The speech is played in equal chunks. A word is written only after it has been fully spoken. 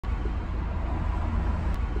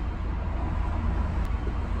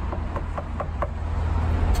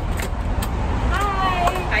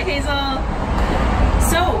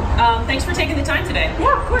Thanks for taking the time today.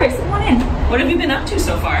 Yeah, of course. Come on in. What have you been up to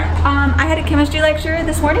so far? I had a chemistry lecture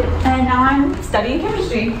this morning, and now I'm studying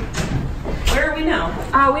chemistry. Where are we now?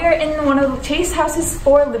 We are in one of Chase House's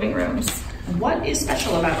 4 living rooms. What is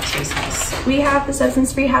special about Chase House? We have the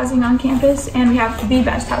substance-free housing on campus, and we have the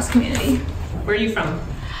best house community. Where are you from?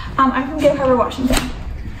 I'm from Gig Harbor, Washington.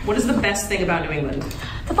 What is the best thing about New England?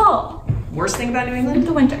 The fall. Worst thing about New England?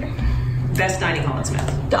 The winter. Best dining hall in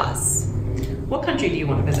Smith? DOS. What country do you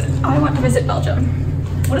want to visit? I want to visit Belgium.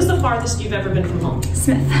 What is the farthest you've ever been from home?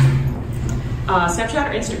 Smith. Snapchat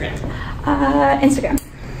or Instagram? Instagram.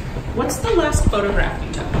 What's the last photograph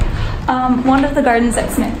you took? One of the gardens at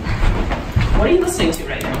Smith. What are you listening to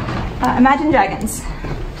right now? Imagine Dragons.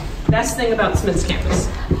 Best thing about Smith's campus?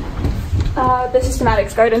 The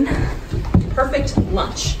Systematics garden. Perfect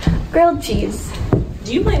lunch? Grilled cheese.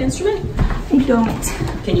 Do you play an instrument? I don't.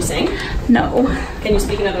 Can you sing? No. Can you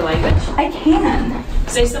speak another language? I can.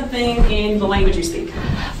 Say something in the language you speak.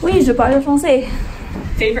 Oui, je parle français.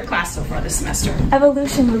 Favorite class so far this semester?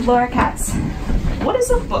 Evolution with Laura Katz. What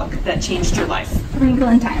is a book that changed your life? A Wrinkle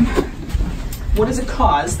in Time. What is a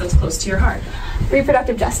cause that's close to your heart?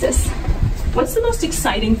 Reproductive justice. What's the most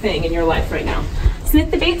exciting thing in your life right now?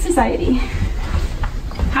 Smith Debate Society.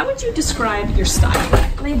 How would you describe your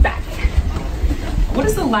style? Laid back. What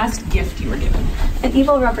is the last gift you were given? An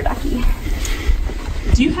evil rubber ducky.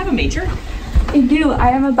 Do you have a major? I do.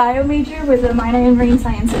 I am a bio major with a minor in marine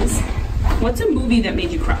sciences. What's a movie that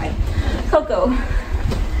made you cry? Coco.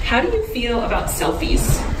 How do you feel about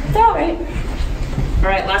selfies? They're alright. All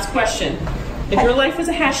right, last question. If your life was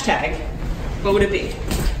a hashtag, what would it be?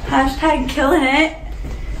 Hashtag killing it.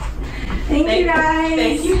 Thank you guys.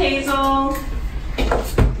 Thank you, Hazel.